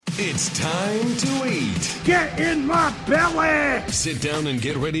It's time to eat. Get in my belly! Sit down and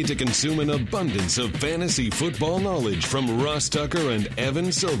get ready to consume an abundance of fantasy football knowledge from Ross Tucker and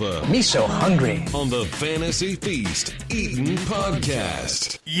Evan Silva. Me so hungry. On the Fantasy Feast Eatin'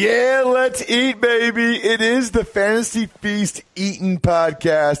 Podcast. Yeah, let's eat, baby. It is the Fantasy Feast Eatin'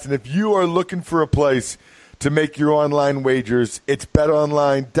 Podcast. And if you are looking for a place to make your online wagers, it's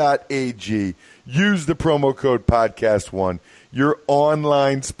betonline.ag. Use the promo code podcast1. Your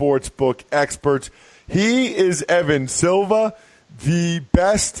online sportsbook experts. He is Evan Silva, the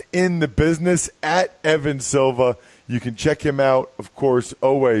best in the business at Evan Silva. You can check him out, of course,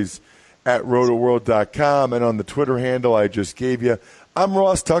 always at rotoworld.com and on the Twitter handle I just gave you. I'm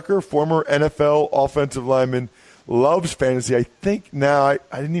Ross Tucker, former NFL offensive lineman, loves fantasy. I think now, I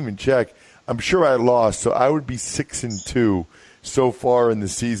didn't even check. I'm sure I lost, so I would be 6-2 so far in the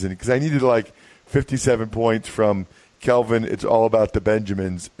season because I needed like 57 points from Kelvin. It's all about the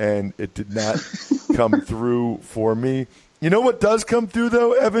Benjamins, and it did not come through for me. You know what does come through,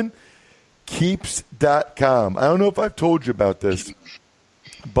 though, Evan? Keeps.com. I don't know if I've told you about this,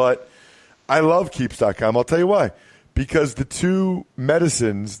 but I love Keeps.com. I'll tell you why. Because the 2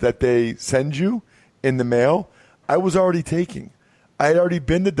 medicines that they send you in the mail, I was already taking. I had already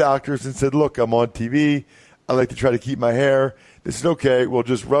been to doctors and said, look, I'm on TV. I like to try to keep my hair. They said, okay, we'll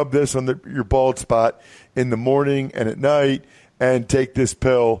just rub this on your bald spot in the morning and at night and take this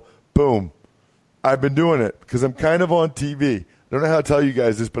pill. Boom. I've been doing it because I'm kind of on TV. I don't know how to tell you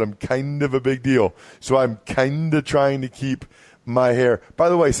guys this, but I'm kind of a big deal. So I'm kind of trying to keep my hair. By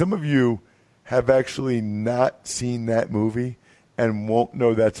the way, some of you have actually not seen that movie and won't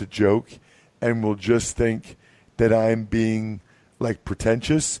know that's a joke and will just think that I'm being like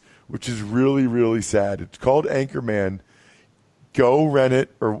pretentious, which is really, really sad. It's called Anchorman. Go rent it,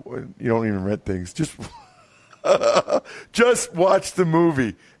 or you don't even rent things. Just watch the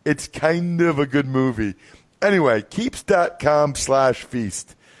movie. It's kind of a good movie. Anyway,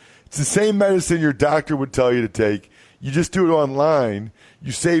 keeps.com/feast. It's the same medicine your doctor would tell you to take. You just do it online.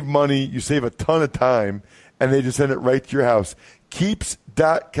 You save money. You save a ton of time, and they just send it right to your house.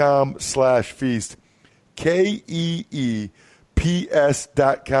 Keeps.com/feast.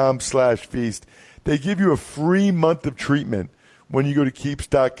 KEEPS.com/feast. They give you a free month of treatment when you go to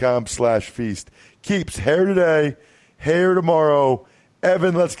Keeps.com/feast. Keeps, hair today, hair tomorrow.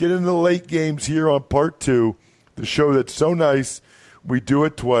 Evan, let's get into the late games here on part 2. The show that's so nice, we do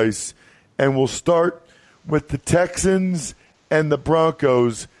it twice. And we'll start with the Texans and the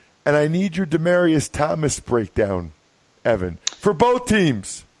Broncos. And I need your Demaryius Thomas breakdown, Evan, for both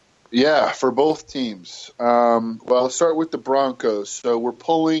teams. Yeah, for both teams. Well, let's start with the Broncos. So we're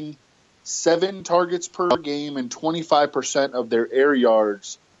pulling 7 targets per game and 25% of their air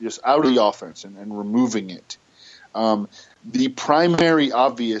yards just out of the offense and removing it. The primary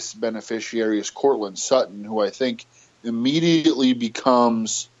obvious beneficiary is Courtland Sutton, who I think immediately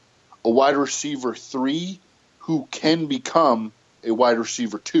becomes a wide receiver 3 who can become a wide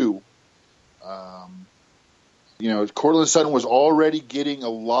receiver 2. Courtland Sutton was already getting a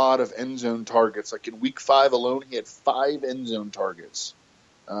lot of end zone targets. Like in week 5 alone, he had 5 end zone targets.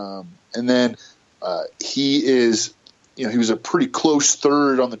 And then he was a pretty close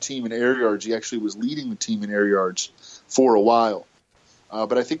third on the team in air yards. He actually was leading the team in air yards for a while.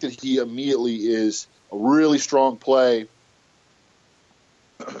 But I think that he immediately is a really strong play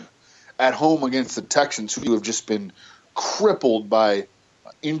at home against the Texans, who have just been crippled by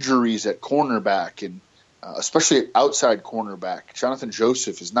injuries at cornerback and especially at outside cornerback. Jonathan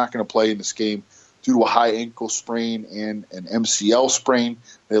Joseph is not going to play in this game due to a high ankle sprain and an MCL sprain.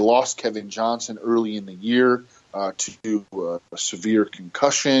 They lost Kevin Johnson early in the year to a severe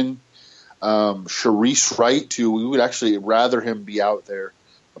concussion. Sharice Wright, too, we would actually rather him be out there,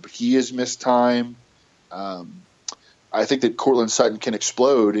 but he has missed time. I think that Courtland Sutton can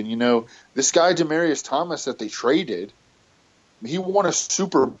explode. And, this guy, Demaryius Thomas, that they traded, he won a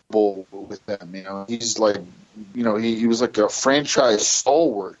Super Bowl with them. He's like, he was like a franchise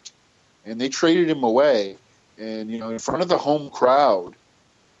stalwart. And they traded him away. And, in front of the home crowd,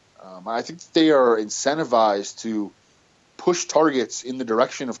 I think they are incentivized to push targets in the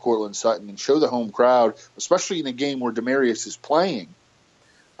direction of Courtland Sutton and show the home crowd, especially in a game where Demaryius is playing.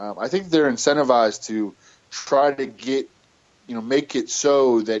 I think they're incentivized to try to get, make it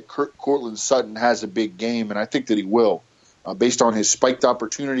so that Courtland Sutton has a big game, and I think that he will, based on his spiked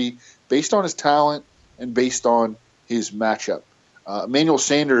opportunity, based on his talent, and based on his matchup. Emmanuel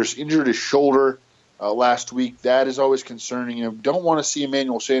Sanders injured his shoulder last week. That is always concerning. Don't want to see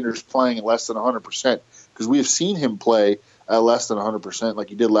Emmanuel Sanders playing at less than 100% because we have seen him play at less than 100% like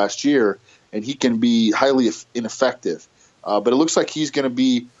he did last year, and he can be highly ineffective. But it looks like he's going to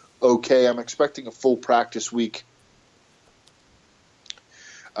be okay. I'm expecting a full practice week.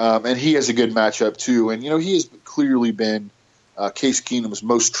 And he has a good matchup too. And, he has clearly been Case Keenum's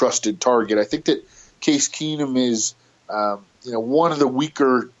most trusted target. I think that Case Keenum is, one of the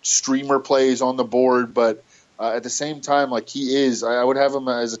weaker streamer plays on the board, but at the same time, like he is, I would have him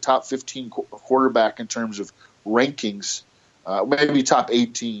as a top 15 quarterback in terms of rankings, maybe top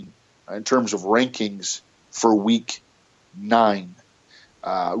 18 in terms of rankings for week 9.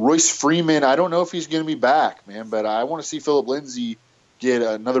 Royce Freeman, I don't know if he's going to be back, man, but I want to see Philip Lindsay get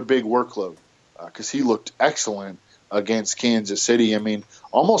another big workload because he looked excellent against Kansas City. I mean,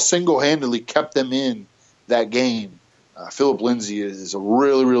 almost single-handedly kept them in that game. Philip Lindsay is a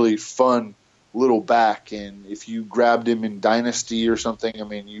really, really fun little back, and if you grabbed him in Dynasty or something, I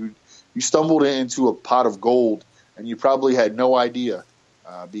mean, you stumbled into a pot of gold, and you probably had no idea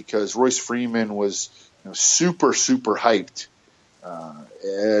because Royce Freeman was super, super hyped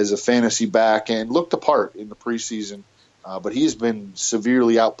as a fantasy back and looked the part in the preseason. But he has been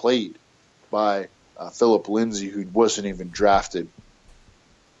severely outplayed by Philip Lindsay, who wasn't even drafted.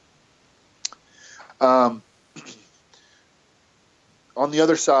 On the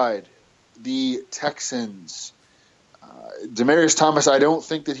other side, the Texans, Demaryius Thomas, I don't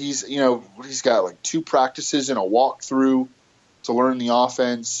think that he's got like 2 practices and a walkthrough to learn the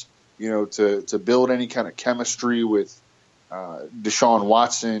offense, to build any kind of chemistry with Deshaun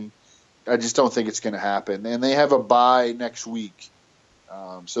Watson. I just don't think it's going to happen. And they have a bye next week,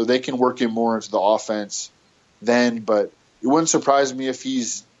 so they can work him more into the offense then. But it wouldn't surprise me if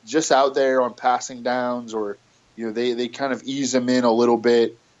he's just out there on passing downs or, they kind of ease him in a little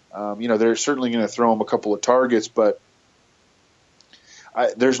bit. They're certainly going to throw him a couple of targets, but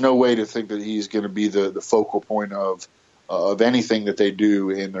there's no way to think that he's going to be the focal point of anything that they do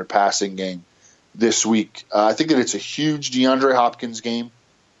in their passing game this week. I think that it's a huge DeAndre Hopkins game.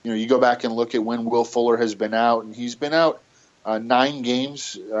 You go back and look at when Will Fuller has been out, and he's been out 9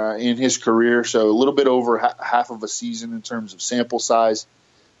 games in his career, so a little bit over half of a season in terms of sample size.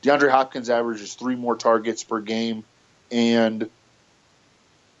 DeAndre Hopkins averages 3 more targets per game and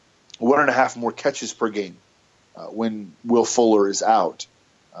 1.5 more catches per game when Will Fuller is out.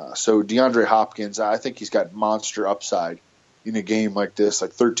 So DeAndre Hopkins, I think he's got monster upside in a game like this,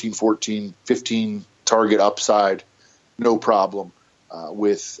 like 13, 14, 15 target upside, no problem.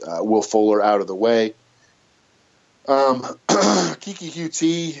 With Will Fuller out of the way. Keke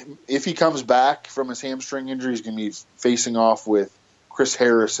QT, if he comes back from his hamstring injury, he's going to be facing off with Chris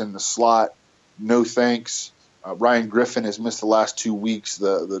Harris in the slot. No thanks. Ryan Griffin has missed the last 2 weeks,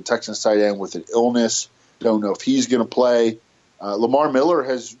 the Texans tight end with an illness. Don't know if he's going to play. Lamar Miller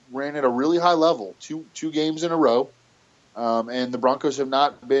has ran at a really high level, two games in a row, and the Broncos have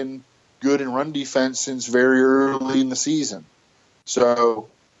not been good in run defense since very early in the season. So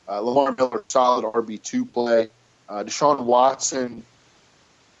Lamar Miller, solid RB2 play. Deshaun Watson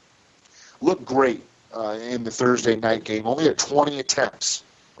looked great in the Thursday night game. Only had 20 attempts,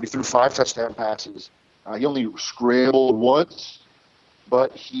 but he threw 5 touchdown passes. He only scrambled once,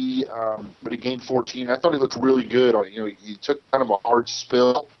 but he gained 14. I thought he looked really good. He took kind of a hard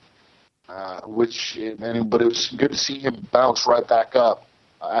spill, but it was good to see him bounce right back up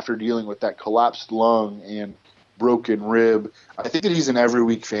after dealing with that collapsed lung and broken rib. I think that he's an every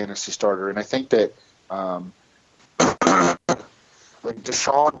week fantasy starter, and I think that like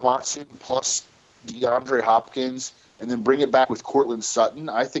Deshaun Watson plus DeAndre Hopkins, and then bring it back with Courtland Sutton,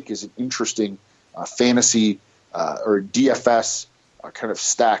 I think is an interesting fantasy or DFS kind of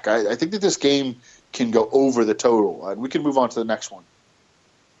stack. I think that this game can go over the total. We can move on to the next one.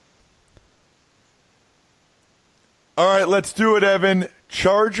 All right, let's do it, Evan.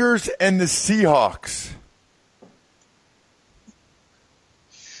 Chargers and the Seahawks.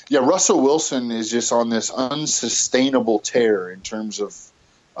 Yeah, Russell Wilson is just on this unsustainable tear in terms of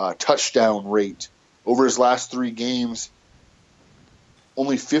touchdown rate. Over his last 3 games, he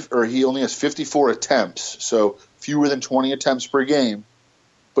only has 54 attempts, so fewer than 20 attempts per game,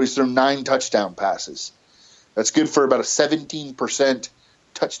 but he's thrown 9 touchdown passes. That's good for about a 17%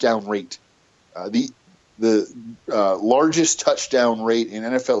 touchdown rate. The largest touchdown rate in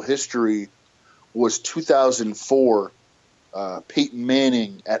NFL history was 2004. Peyton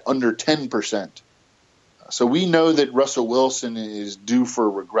Manning at under 10%. So we know that Russell Wilson is due for a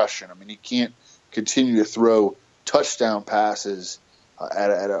regression. I mean, he can't continue to throw touchdown passes at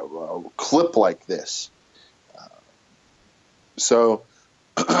a clip like this. So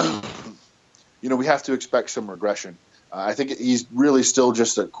we have to expect some regression. I think he's really still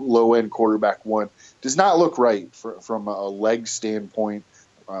just a low-end quarterback one. Does not look right from a leg standpoint,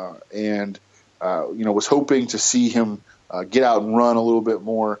 and was hoping to see him get out and run a little bit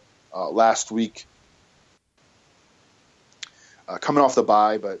more. last week, coming off the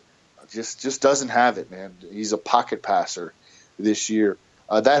bye, but just doesn't have it, man. He's a pocket passer this year.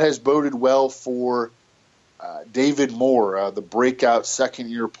 That has boded well for David Moore, the breakout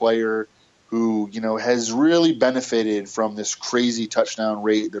second-year player who, has really benefited from this crazy touchdown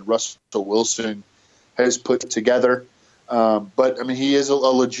rate that Russell Wilson has put together. But, he is a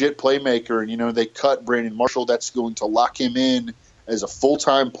legit playmaker, and, they cut Brandon Marshall. That's going to lock him in as a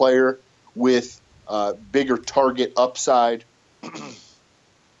full-time player with bigger target upside.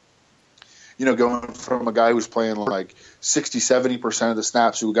 Going from a guy who's playing like 60, 70% of the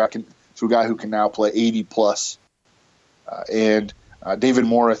snaps to a guy who can now play 80+. And David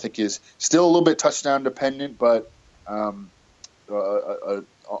Moore, I think, is still a little bit touchdown dependent, but on the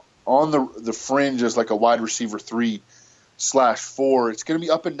fringe as like a wide receiver 3/4. It's going to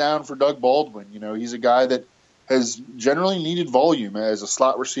be up and down for Doug Baldwin. He's a guy that has generally needed volume as a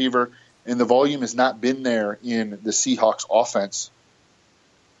slot receiver, and the volume has not been there in the Seahawks offense.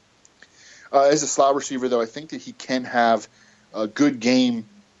 As a slot receiver, though, I think that he can have a good game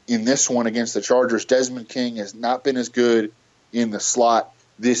in this one against the Chargers. Desmond King has not been as good in the slot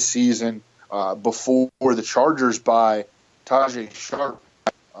this season. Before the Chargers bye, Tajay Sharp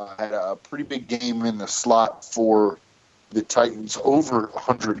had a pretty big game in the slot for the Titans, over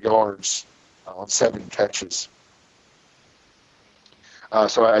 100 yards on 7 catches.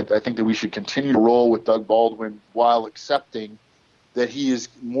 So I think that we should continue to roll with Doug Baldwin while accepting that he is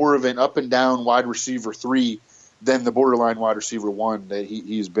more of an up-and-down wide receiver 3 than the borderline wide receiver 1 that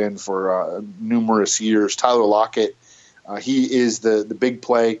he's been for numerous years. Tyler Lockett, he is the big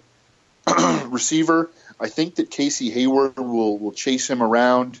play receiver. I think that Casey Hayward will chase him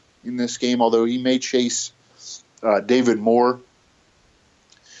around in this game, although he may chase David Moore.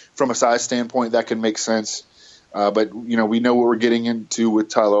 From a size standpoint, that can make sense. But, we know what we're getting into with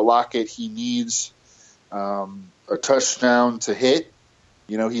Tyler Lockett. He needs a touchdown to hit.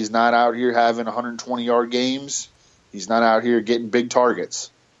 He's not out here having 120-yard games. He's not out here getting big targets.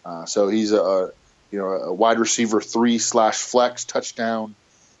 So he's a wide receiver 3/flex touchdown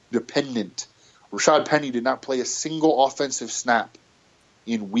dependent. Rashad Penny did not play a single offensive snap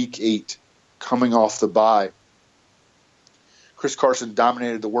in Week 8 coming off the bye. Chris Carson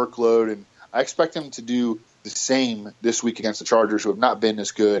dominated the workload, and I expect him to do the same this week against the Chargers, who have not been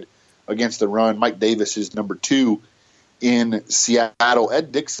as good against the run. Mike Davis is number 2 in Seattle.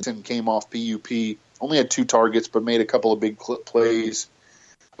 Ed Dixon came off PUP, only had 2 targets, but made a couple of big plays.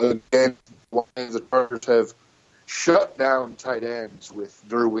 Again, the Chargers have shut down tight ends with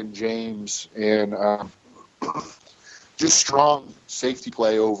Derwin James and just strong safety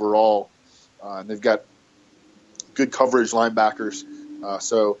play overall. And they've got good coverage linebackers.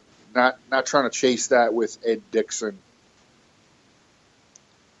 So not trying to chase that with Ed Dixon.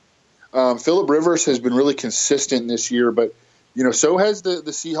 Phillip Rivers has been really consistent this year, but so has the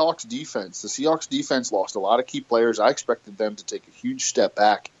Seahawks defense. The Seahawks defense lost a lot of key players. I expected them to take a huge step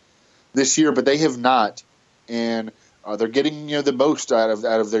back this year, but they have not, and they're getting the most out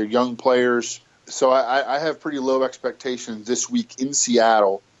of their young players. So I have pretty low expectations this week in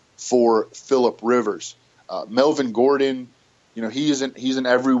Seattle for Phillip Rivers. Melvin Gordon, he's an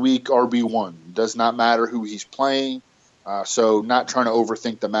every week RB1. Does not matter who he's playing. So not trying to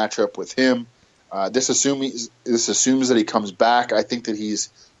overthink the matchup with him. This assumes that he comes back. I think that he's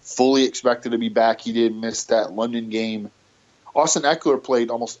fully expected to be back. He did miss that London game. Austin Eckler played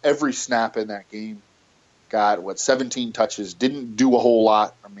almost every snap in that game. Got 17 touches. Didn't do a whole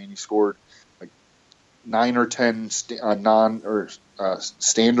lot. He scored like 9 or 10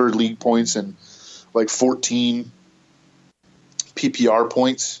 standard league points and like 14 PPR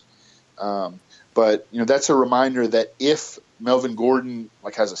points. But that's a reminder that if Melvin Gordon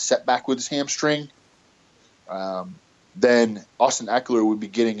has a setback with his hamstring, then Austin Eckler would be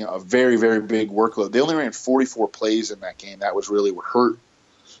getting a very, very big workload. They only ran 44 plays in that game. That was really what hurt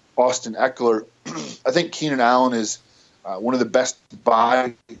Austin Eckler. I think Keenan Allen is one of the best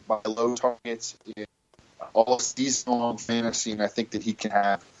buy low targets in all season long fantasy, and I think that he can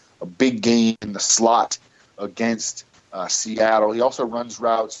have a big game in the slot against Seattle. He also runs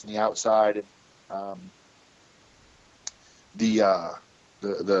routes on the outside. The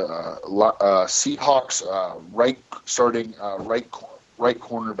Seahawks right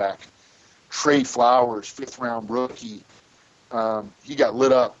cornerback Trey Flowers, 5th-round rookie. He got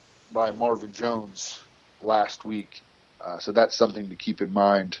lit up by Marvin Jones last week, so that's something to keep in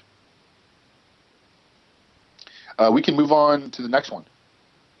mind. We can move on to the next one.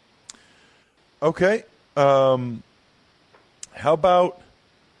 Okay. How about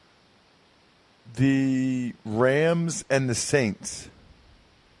the Rams and the Saints?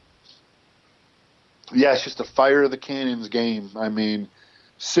 Yeah, it's just a fire of the cannons game. I mean,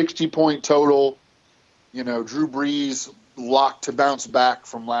 60-point total. You know, Drew Brees locked to bounce back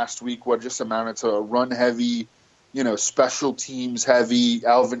from last week, what just amounted to a run-heavy, you know, special teams-heavy,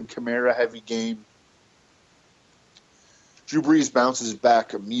 Alvin Kamara-heavy game. Drew Brees bounces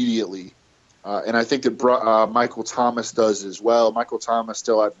back immediately. And I think that Michael Thomas does as well. Michael Thomas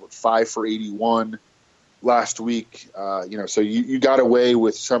still had 5 for 81 last week. You know, so you got away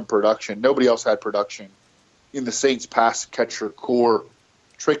with some production. Nobody else had production in the Saints pass catcher core.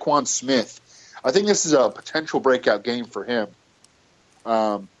 Traquan Smith, I think this is a potential breakout game for him.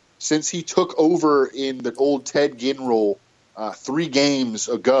 Since he took over in the old Ted Ginn role 3 games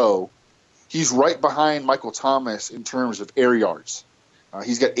ago, he's right behind Michael Thomas in terms of air yards.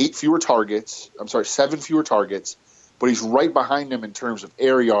 He's got 7 fewer targets, but he's right behind him in terms of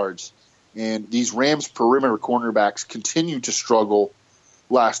air yards. And these Rams perimeter cornerbacks continue to struggle.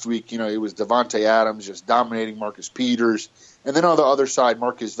 Last week, you know, it was Devontae Adams just dominating Marcus Peters. And then on the other side,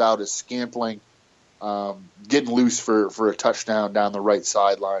 Marcus Valdes-Scantling getting loose for a touchdown down the right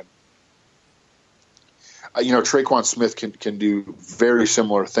sideline. You know, Traquan Smith can do very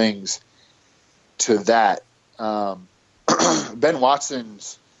similar things to that. Ben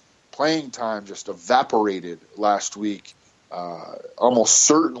Watson's playing time just evaporated last week, almost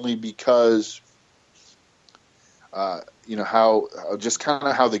certainly because you know how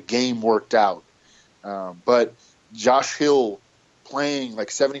the game worked out. But Josh Hill playing like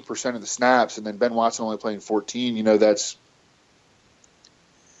 70% of the snaps, and then Ben Watson only playing 14. You know, that's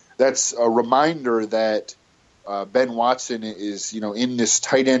a reminder that Ben Watson is, you know, in this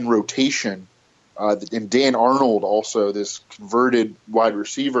tight end rotation. And Dan Arnold, also this converted wide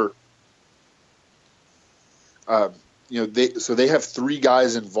receiver. You know, they have 3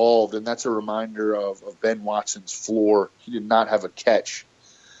 guys involved, and that's a reminder of Ben Watson's floor. He did not have a catch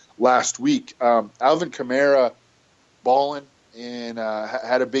last week. Alvin Kamara balling and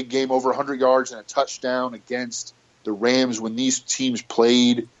had a big game, over 100 yards and a touchdown against the Rams when these teams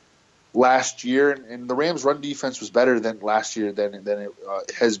played last year. And the Rams' run defense was better than last year than it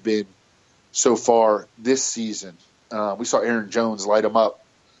has been so far this season. We saw Aaron Jones light him up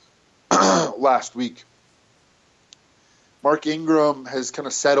last week. Mark Ingram has kind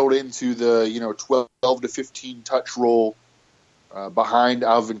of settled into the, you know, 12 to 15 touch role behind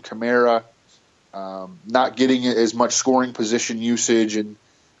Alvin Kamara, not getting as much scoring position usage, and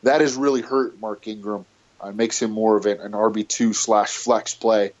that has really hurt Mark Ingram. Makes him more of an RB2/flex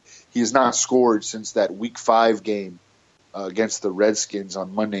play. He has not scored since that Week 5 game against the Redskins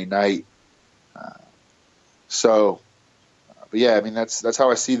on Monday night. But yeah, I mean, that's how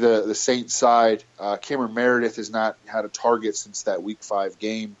I see the Saints side. Cameron Meredith has not had a target since that Week 5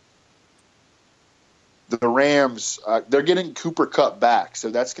 game. The Rams, they're getting Cooper Kupp back,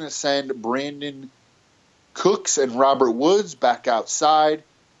 so that's going to send Brandon Cooks and Robert Woods back outside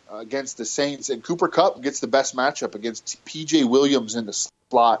against the Saints. And Cooper Kupp gets the best matchup against P.J. Williams in the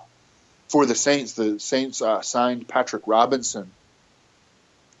slot for the Saints. The Saints signed Patrick Robinson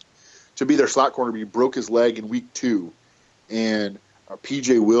to be their slot corner, but he broke his leg in Week 2. And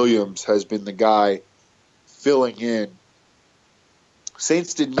P.J. Williams has been the guy filling in.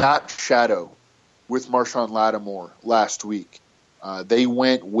 Saints did not shadow with Marshawn Lattimore last week. They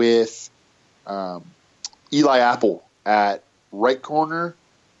went with Eli Apple at left corner,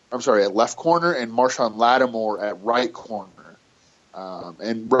 and Marshawn Lattimore at right corner.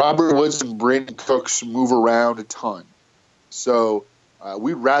 And Robert Woods and Brandon Cooks move around a ton. So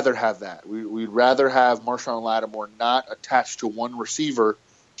we'd rather have that. We'd rather have Marshawn Lattimore not attached to one receiver,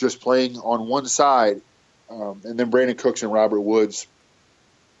 just playing on one side, and then Brandon Cooks and Robert Woods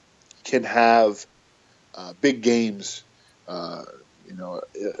can have big games, you know,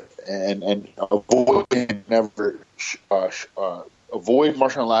 and avoid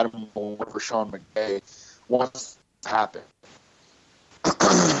Marshawn Lattimore for Sean McVay once it happens.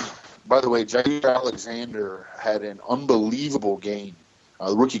 By the way, Jair Alexander had an unbelievable game.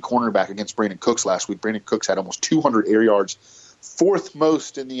 The rookie cornerback against Brandon Cooks last week. Brandon Cooks had almost 200 air yards, 4th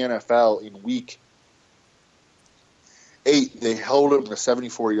most in the NFL in Week 8. They held him to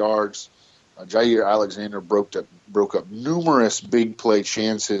 74 yards. Jair Alexander broke up numerous big play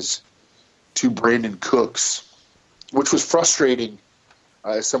chances to Brandon Cooks, which was frustrating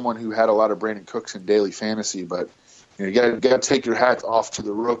as someone who had a lot of Brandon Cooks in daily fantasy. But you got to take your hat off to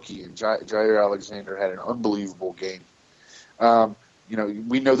the rookie, and Jair Alexander had an unbelievable game. You know,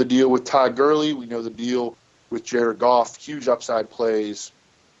 we know the deal with Todd Gurley. We know the deal with Jared Goff. Huge upside plays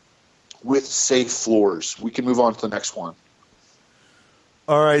with safe floors. We can move on to the next one.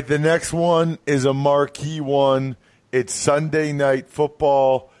 All right, the next one is a marquee one. It's Sunday Night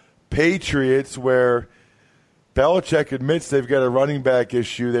Football. Patriots, where Belichick admits they've got a running back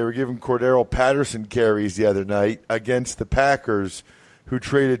issue. They were giving Cordero Patterson carries the other night against the Packers, who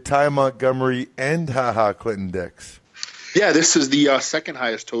traded Ty Montgomery and Clinton Dix. Yeah, this is the second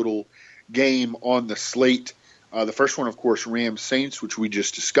highest total game on the slate. The first one, of course, Rams-Saints, which we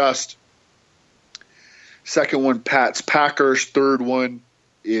just discussed. Second one, Pats-Packers. Third one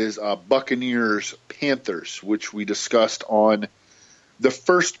is Buccaneers-Panthers, which we discussed on the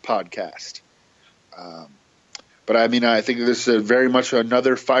first podcast. But, I mean, I think this is very much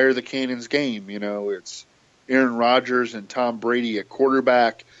another fire the cannons game. You know, it's Aaron Rodgers and Tom Brady at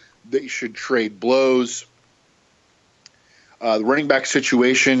quarterback. They should trade blows. The running back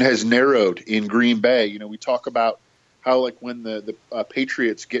situation has narrowed in Green Bay. You know, we talk about how, like, when the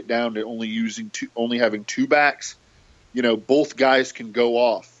Patriots get down to only having two backs, you know, both guys can go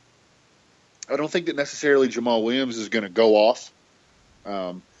off. I don't think that necessarily Jamal Williams is going to go off,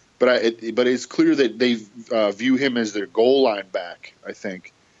 but it's clear that they view him as their goal line back, I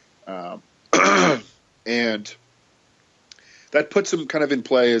think, and that puts him kind of in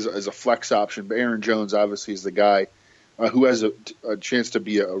play as a flex option. But Aaron Jones obviously is the guy who has a chance to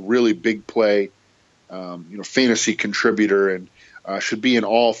be a really big play, fantasy contributor, and should be in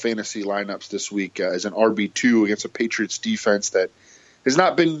all fantasy lineups this week as an RB2 against a Patriots defense that has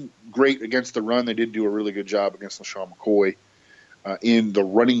not been great against the run. They did do a really good job against LaShawn McCoy in the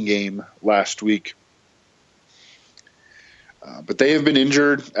running game last week. But they have been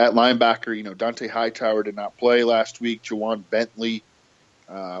injured at linebacker. You know, Dante Hightower did not play last week. Jawan Bentley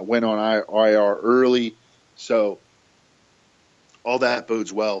went on IR early. So all that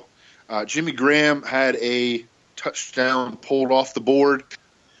bodes well. Jimmy Graham had a touchdown pulled off the board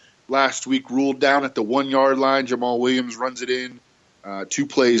last week, ruled down at the 1 yard line. Jamal Williams runs it in 2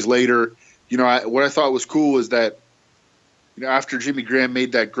 plays later. You know, what I thought was cool is that, you know, after Jimmy Graham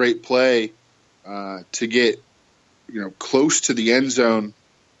made that great play to get, you know, close to the end zone,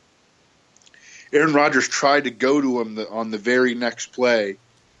 Aaron Rodgers tried to go to him on the very next play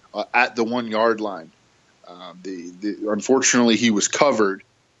at the 1 yard line. Unfortunately, he was covered,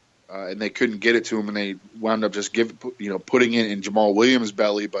 and they couldn't get it to him, and they wound up just putting it in Jamal Williams'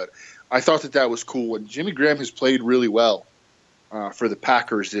 belly. But I thought that was cool. And Jimmy Graham has played really well for the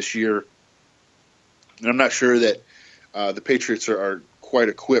Packers this year, and I'm not sure that the Patriots are quite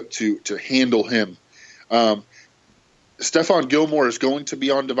equipped to handle him. Stephon Gilmore is going to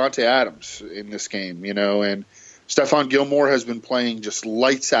be on Davante Adams in this game, you know, and Stephon Gilmore has been playing just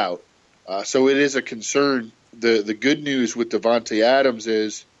lights out. So it is a concern. The good news with Davante Adams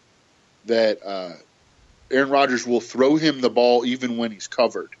is that Aaron Rodgers will throw him the ball even when he's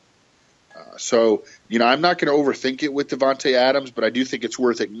covered. So, you know, I'm not going to overthink it with Davante Adams, but I do think it's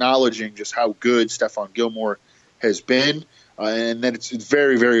worth acknowledging just how good Stephon Gilmore has been, and that it's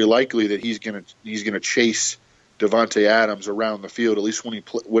very, very likely that he's going to chase Davante Adams around the field, at least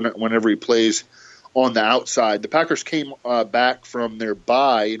whenever he plays on the outside. The Packers came back from their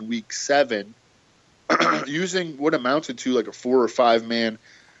bye in Week 7 using what amounted to like a 4 or 5 man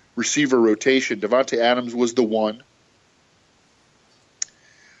receiver rotation. Davante Adams was the one.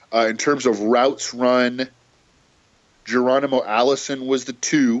 In terms of routes run, Geronimo Allison was the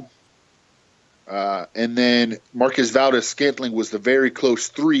 2. And then Marquez Valdes-Scantling was the very close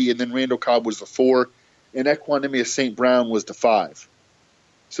 3, and then Randall Cobb was the 4, and Equanimeous St. Brown was the 5.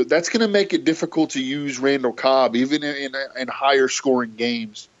 So that's going to make it difficult to use Randall Cobb, even in higher scoring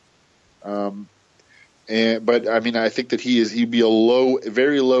games. But I mean, I think that he'd be a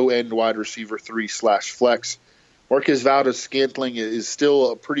very low end wide receiver 3/flex. Marquez Valdes-Scantling is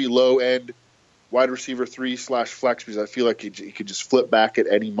still a pretty low end wide receiver 3/flex because I feel like he could just flip back at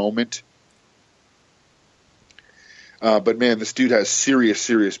any moment. But man, this dude has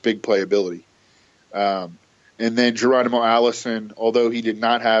serious big playability. And then Geronimo Allison, although he did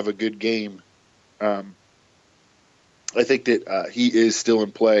not have a good game, I think that he is still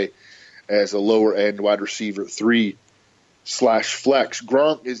in play as a lower end wide receiver 3/flex.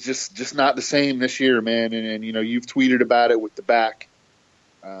 Gronk is just not the same this year, man. And you know, you've tweeted about it with the back.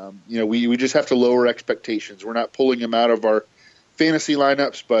 You know, we just have to lower expectations. We're not pulling him out of our fantasy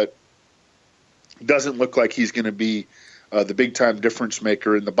lineups, but it doesn't look like he's going to be the big time difference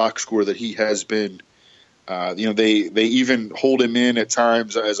maker in the box score that he has been. You know, they even hold him in at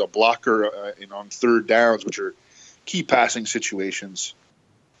times as a blocker on third downs, which are key passing situations.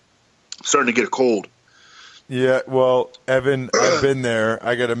 Starting to get a cold. Yeah, well, Evan, I've been there.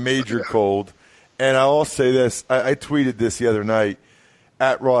 I got a major cold. And I'll say this. I tweeted this the other night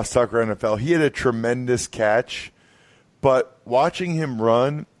at Ross Tucker NFL. He had a tremendous catch, but watching him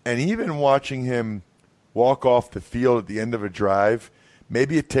run and even watching him walk off the field at the end of a drive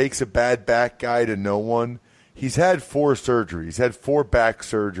maybe it takes a bad back guy to know one. He's had 4 surgeries, had 4 back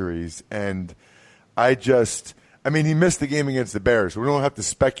surgeries, and he missed the game against the Bears. We don't have to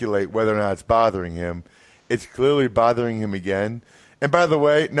speculate whether or not it's bothering him. It's clearly bothering him again. And by the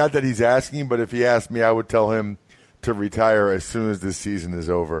way, not that he's asking, but if he asked me, I would tell him to retire as soon as this season is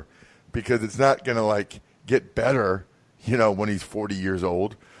over, because it's not going to get better, when he's 40 years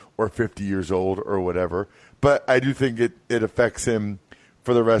old or 50 years old or whatever. But I do think it affects him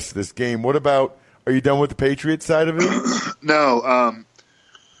for the rest of this game. What about, are you done with the Patriots side of it? No.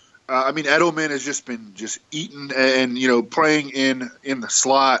 Edelman has just been eaten and, playing in the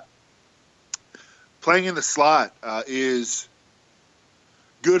slot. Playing in the slot is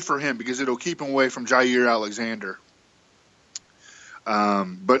good for him because it'll keep him away from Jair Alexander.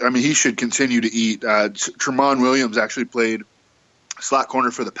 But he should continue to eat. Tramon Williams actually played slot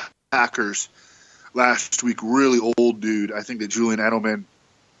corner for the Packers last week. Really old dude. I think that Julian Edelman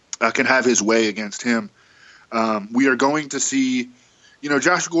can have his way against him. We are going to see,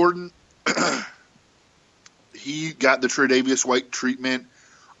 Josh Gordon, he got the Tre'Davious White treatment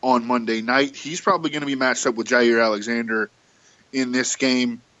on Monday night. He's probably going to be matched up with Jair Alexander in this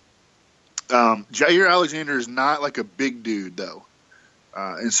game. Jair Alexander is not like a big dude, though.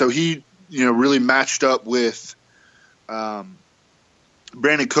 And so he, really matched up with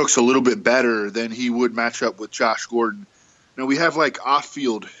Brandon Cooks a little bit better than he would match up with Josh Gordon. Now, we have,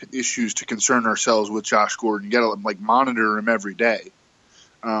 off-field issues to concern ourselves with Josh Gordon. You got to, monitor him every day.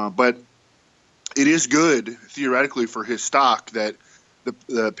 But it is good, theoretically, for his stock that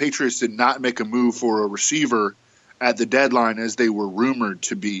the Patriots did not make a move for a receiver at the deadline as they were rumored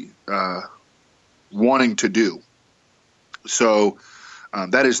to be wanting to do. So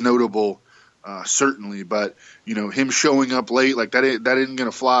that is notable, certainly. But, him showing up late, that isn't going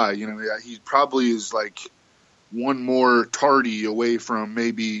to fly. He probably is, one more tardy away from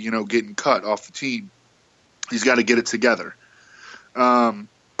maybe, getting cut off the team. He's got to get it together. And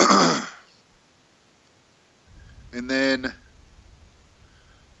then,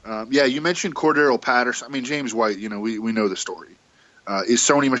 you mentioned Cordero Patterson. James White, we know the story. Is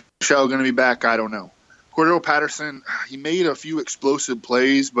Sony Michel going to be back? I don't know. Cordero Patterson, he made a few explosive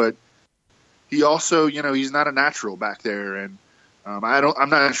plays, but he also, he's not a natural back there. And I'm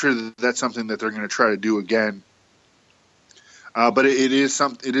not sure that that's something that they're going to try to do again. But it is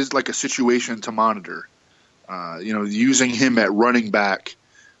like a situation to monitor. Using him at running back,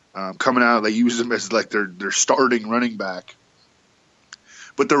 coming out, they use him as their starting running back.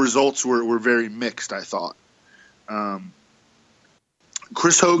 But the results were very mixed, I thought.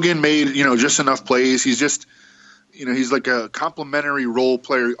 Chris Hogan made, just enough plays. He's just, he's like a complimentary role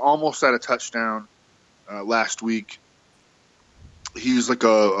player. He almost had a touchdown last week. He's like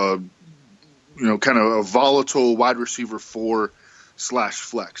a kind of a volatile wide receiver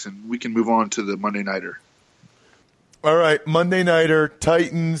 4/flex. And we can move on to the Monday Nighter. All right, Monday Nighter,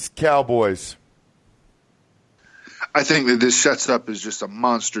 Titans, Cowboys. I think that this sets up as just a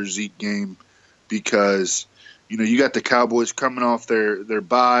monster Zeke game because, you got the Cowboys coming off their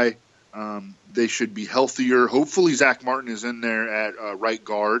bye. They should be healthier. Hopefully Zach Martin is in there at right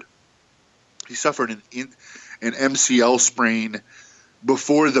guard. He suffered an MCL sprain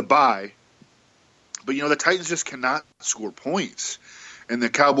before the bye. But, the Titans just cannot score points. And the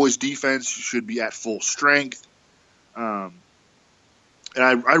Cowboys' defense should be at full strength. And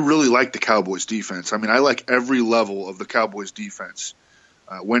I really like the Cowboys' defense. I like every level of the Cowboys' defense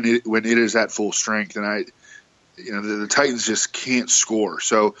when it is at full strength. And the Titans just can't score.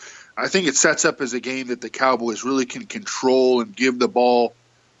 So I think it sets up as a game that the Cowboys really can control and give the ball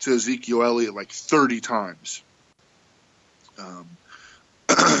to Ezekiel Elliott 30 times.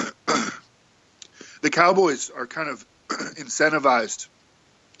 The Cowboys are kind of incentivized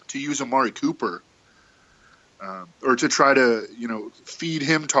to use Amari Cooper or to try to, feed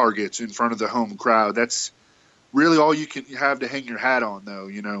him targets in front of the home crowd. That's really all you can have to hang your hat on, though.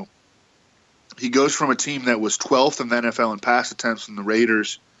 He goes from a team that was 12th in the NFL in pass attempts from the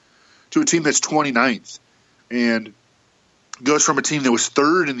Raiders to a team that's 29th, and goes from a team that was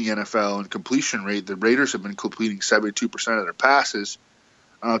 3rd in the NFL in completion rate. The Raiders have been completing 72% of their passes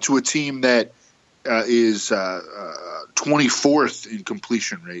to a team that is 24th in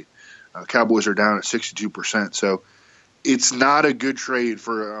completion rate. Cowboys are down at 62%. So it's not a good trade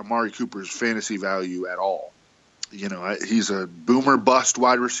for Amari Cooper's fantasy value at all. He's a boomer bust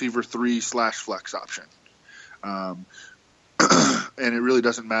wide receiver 3/flex option. And it really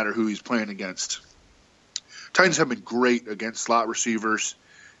doesn't matter who he's playing against. Titans have been great against slot receivers,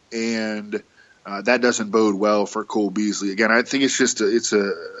 and that doesn't bode well for Cole Beasley. Again, I think it's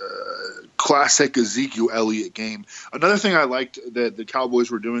a classic Ezekiel Elliott game. Another thing I liked that the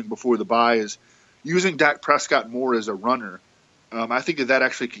Cowboys were doing before the bye is using Dak Prescott more as a runner. I think that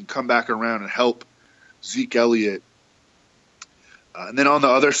actually can come back around and help Zeke Elliott. And then on the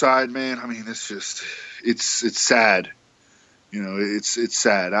other side, man, I mean, it's sad. You know, it's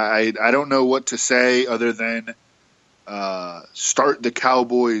sad. I don't know what to say other than start the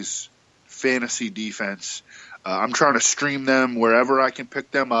Cowboys fantasy defense. I'm trying to stream them wherever I can pick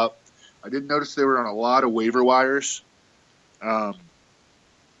them up. I did notice they were on a lot of waiver wires.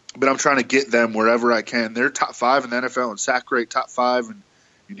 But I'm trying to get them wherever I can. They're top 5 in the NFL in sack rate, top 5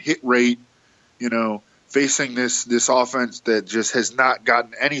 in hit rate, you know, facing this offense that just has not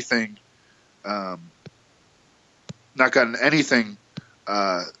gotten anything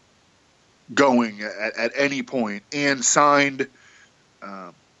going at any point, and signed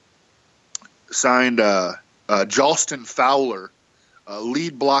Jalston Fowler,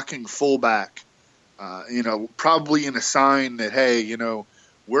 lead blocking fullback, you know, probably in a sign that, hey, you know,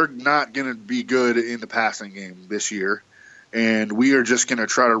 we're not going to be good in the passing game this year, and we are just going to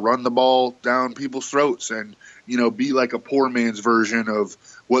try to run the ball down people's throats and, you know, be like a poor man's version of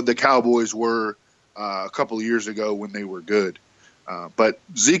what the Cowboys were a couple of years ago when they were good. But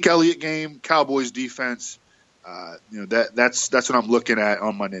Zeke Elliott game, Cowboys defense, you know, that's what I'm looking at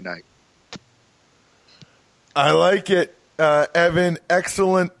on Monday night. I like it, Evan.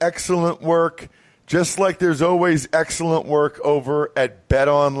 Excellent work. Just like there's always excellent work over at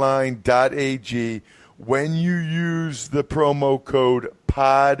betonline.ag. When you use the promo code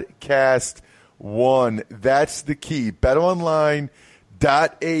podcast1, that's the key. betonline.ag.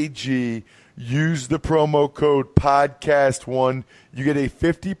 Use the promo code podcast1. You get a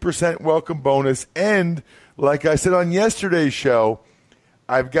 50% welcome bonus. And like I said on yesterday's show,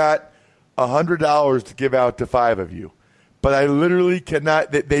 I've got $100 to give out to 5 of you. But I literally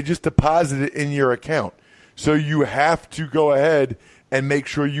cannot. They just deposit it in your account. So you have to go ahead and make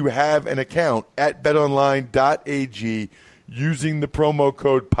sure you have an account at betonline.ag using the promo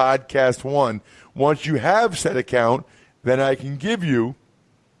code podcast1. Once you have said account, then I can give you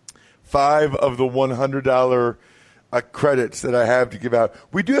 5 of the $100 credits that I have to give out.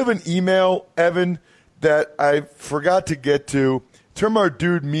 We do have an email, Evan, that I forgot to get to. It's from our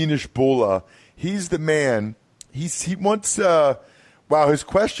dude, Minish Bula. He's the man. He wants his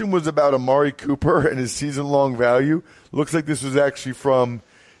question was about Amari Cooper and his season-long value. Looks like this was actually from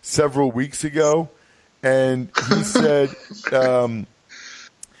several weeks ago. And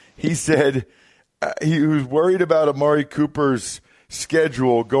he said he was worried about Amari Cooper's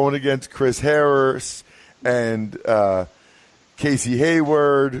schedule going against Chris Harris and Casey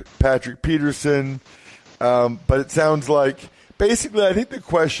Hayward, Patrick Peterson. But it sounds like basically I think the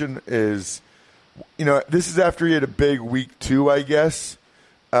question is, you know, this is after he had a big week 2, I guess.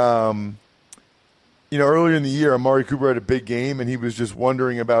 You know, earlier in the year, Amari Cooper had a big game, and he was just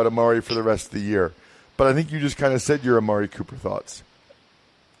wondering about Amari for the rest of the year. But I think you just kind of said your Amari Cooper thoughts.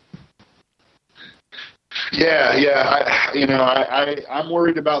 Yeah. I'm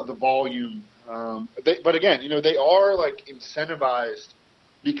worried about the volume. But again, you know, they are like incentivized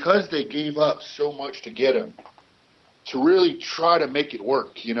because they gave up so much to get him to really try to make it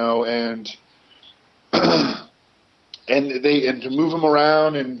work, you know, and to move him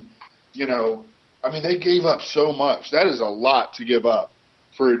around, and, you know, I mean, they gave up so much. That is a lot to give up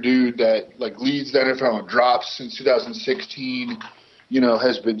for a dude that like leads the NFL in drops since 2016, you know,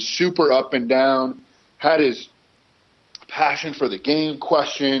 has been super up and down, had his passion for the game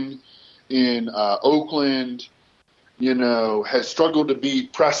questioned in Oakland, you know, has struggled to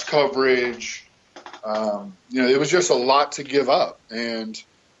beat press coverage. You know, it was just a lot to give up, and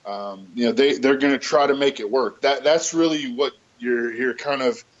you know, they're going to try to make it work. That's really what you're kind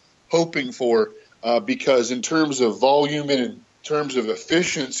of hoping for, because in terms of volume and in terms of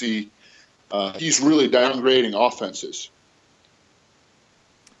efficiency, he's really downgrading offenses.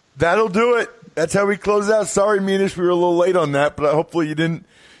 That'll do it. That's how we close out. Sorry, Minish, we were a little late on that, but hopefully you didn't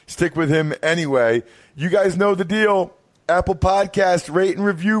stick with him anyway. You guys know the deal. Apple Podcast, rate and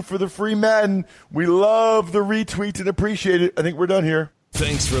review for the free Madden. We love the retweets and appreciate it. I think we're done here.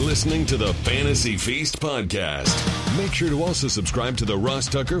 Thanks for listening to the Fantasy Feast podcast. Make sure to also subscribe to the Ross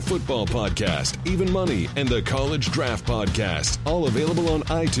Tucker Football Podcast, Even Money, and the College Draft Podcast, all available on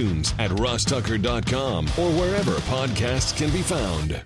iTunes, at rosstucker.com, or wherever podcasts can be found.